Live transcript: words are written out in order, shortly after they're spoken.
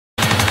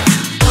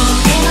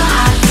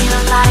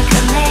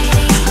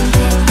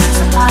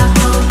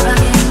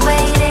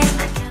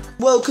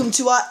welcome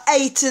to our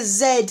A to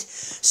Z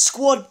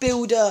squad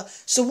builder.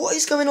 So what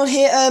is going on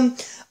here?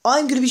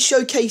 I'm going to be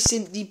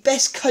showcasing the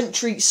best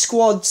country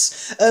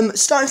squads,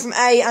 starting from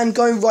A and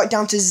going right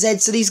down to Z.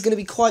 So these are going to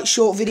be quite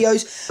short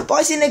videos, but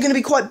I think they're going to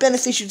be quite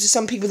beneficial to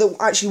some people that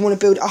actually want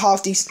to build a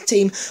half-decent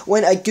team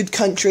when a good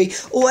country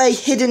or a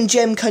hidden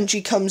gem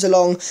country comes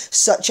along,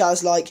 such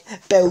as like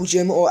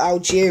Belgium or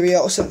Algeria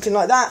or something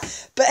like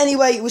that. But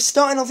anyway, we're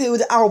starting off here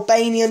with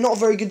Albania. Not a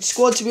very good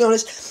squad, to be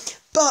honest.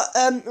 But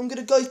I'm going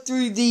to go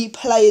through the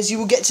players. You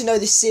will get to know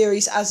this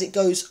series as it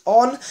goes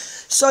on.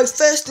 So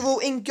first of all,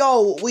 in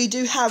goal, we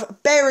do have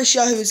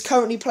Berisha, who is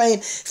currently playing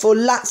for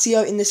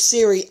Lazio in the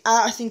Serie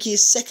A. I think he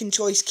is second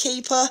choice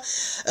keeper.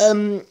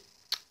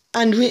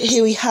 And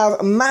here we have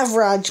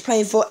Mavraj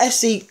playing for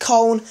FC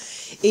Köln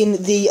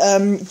in the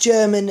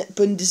German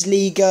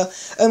Bundesliga.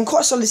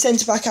 Quite a solid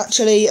centre-back,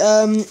 actually.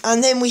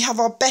 And then we have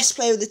our best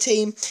player of the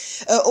team,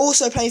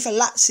 also playing for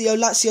Lazio.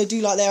 Lazio do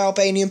like their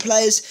Albanian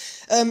players.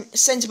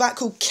 Centre-back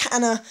called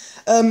Kana.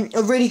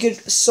 A really good,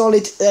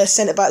 solid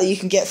centre-back that you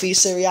can get for your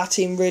Serie A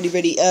team. Really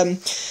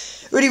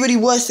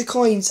worth the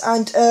coins.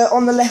 And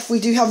on the left, we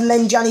do have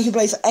Lenjani, who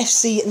plays for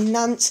FC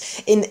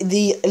Nantes in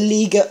the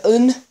Liga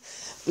 1.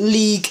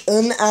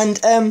 And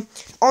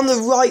on the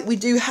right we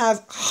do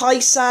have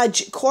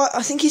Hysaj.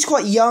 I think he's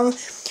quite young,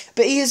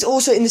 but he is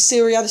also in the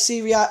Serie A. The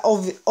Serie A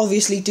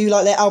obviously do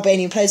like their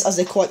Albanian players, as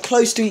they're quite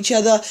close to each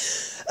other.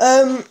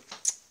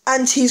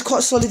 And he's quite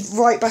a solid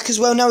right back as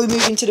well. Now we're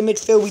moving to the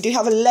midfield. We do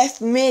have a left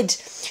mid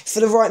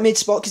for the right mid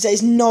spot, because there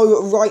is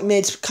no right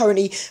mid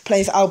currently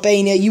playing for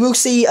Albania. You will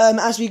see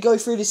as we go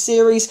through the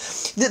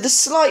series that the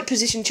slight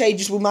position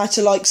changes will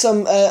matter. Like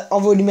some, I've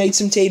already made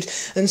some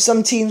teams, and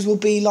some teams will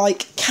be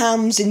like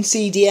cams in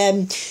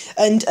CDM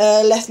and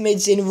left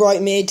mids in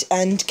right mid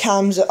and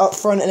cams up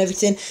front and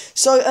everything.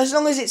 So as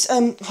long as it's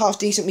half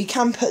decent, we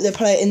can put the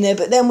player in there.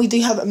 But then we do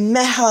have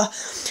Meha,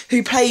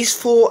 who plays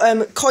for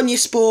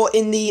Konyaspor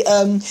in the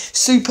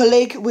Super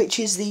League, which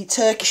is the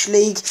Turkish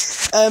league.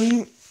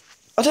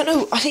 I don't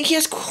know, I think he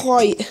has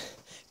quite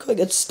good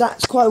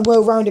stats, quite a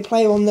well-rounded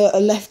player on the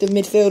left of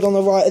midfield, on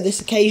the right of this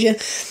occasion.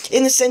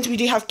 In the centre we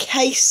do have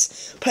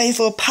Case playing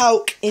for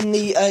PAOK in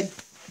the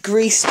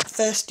Greece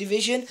First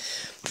Division.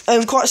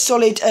 Quite a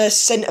solid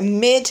centre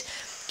mid.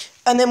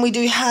 And then we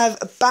do have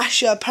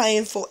Basha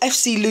playing for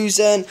FC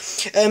Luzern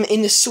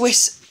in the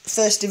Swiss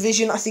First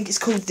Division. I think it's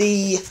called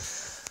the...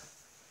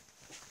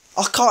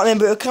 I can't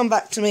remember, it'll come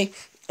back to me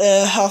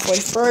halfway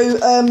through.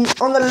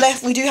 On the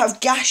left we do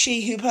have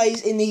Gashi, who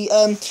plays in the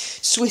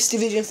Swiss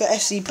division for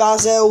FC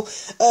Basel.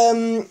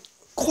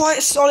 Quite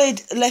a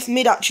solid left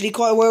mid, actually,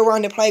 quite a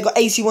well-rounded player. Got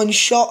 81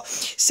 shot,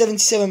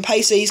 77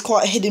 pace, so he's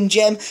quite a hidden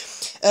gem.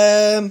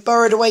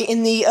 Burrowed away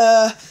in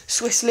the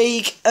Swiss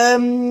league.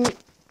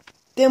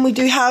 Then we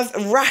do have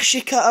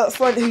Rashika up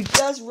front, who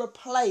does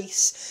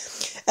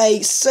replace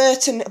a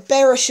certain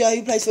Berisha,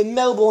 who plays for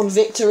Melbourne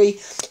Victory,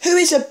 who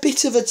is a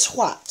bit of a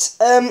twat.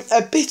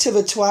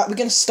 We're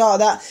going to start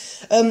that.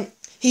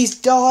 He's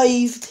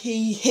dived,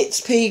 he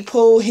hits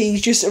people, he's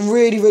just a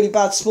really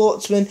bad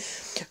sportsman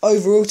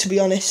overall, to be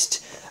honest.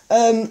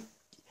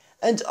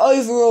 And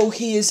overall,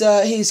 he is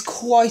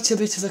quite a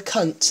bit of a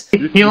cunt.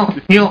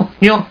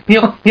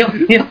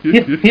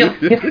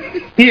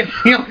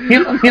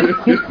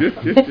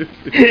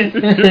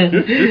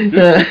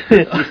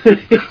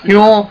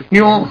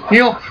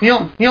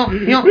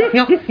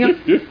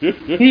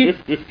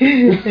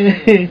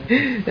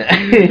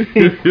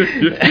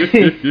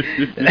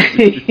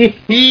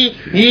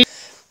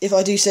 If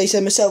I do say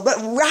so myself. But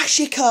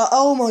Rashika,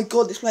 oh my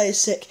god, this player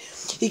is sick.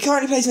 He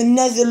currently plays for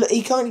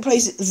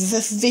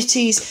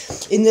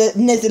Vitesse in the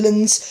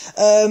Netherlands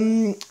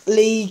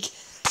league,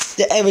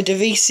 the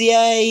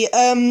Eredivisie.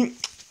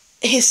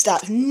 His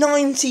stats: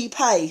 90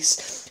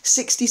 pace,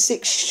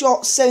 66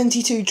 shots,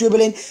 72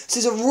 dribbling. So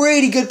he's a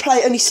really good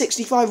player, only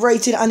 65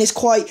 rated, and he's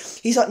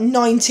like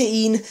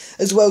 19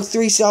 as well.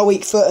 3-star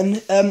weak foot and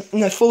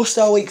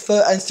 4-star weak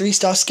foot and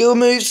 3-star skill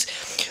moves.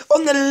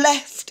 On the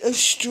left of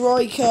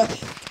striker,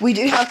 we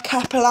do have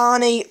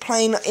Capellani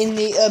playing in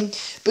the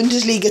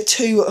Bundesliga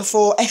 2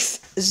 for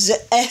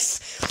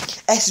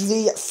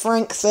SV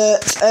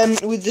Frankfurt,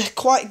 with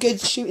quite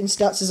good shooting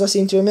stats, as I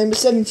seem to remember,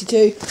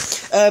 72.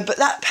 But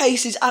that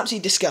pace is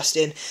absolutely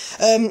disgusting.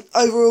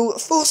 Overall,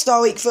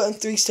 4-star weak foot and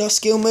 3-star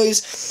skill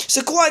moves.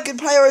 So quite a good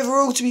player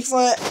overall, to be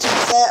fair.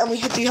 And we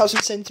do have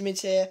some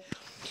sentiments here.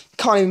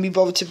 Can't even be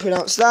bothered to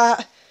pronounce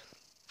that.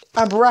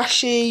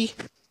 Abrashi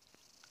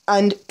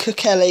and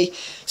Kukeli.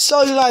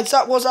 So lads,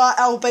 that was our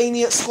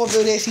Albania squad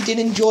builder. If you did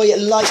enjoy it,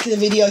 like the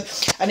video,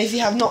 and if you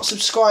have not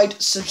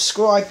subscribed,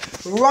 subscribe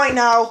right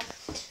now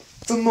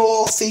for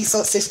more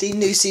FIFA 15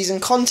 new season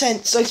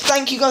content. So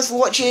thank you guys for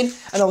watching,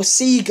 and I will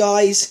see you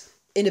guys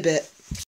in a bit.